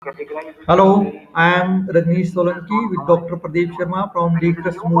Hello, I am Rajneesh Solanki with Dr. Pradeep Sharma from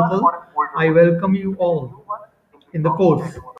Decrest Mootal. I welcome you all in the course.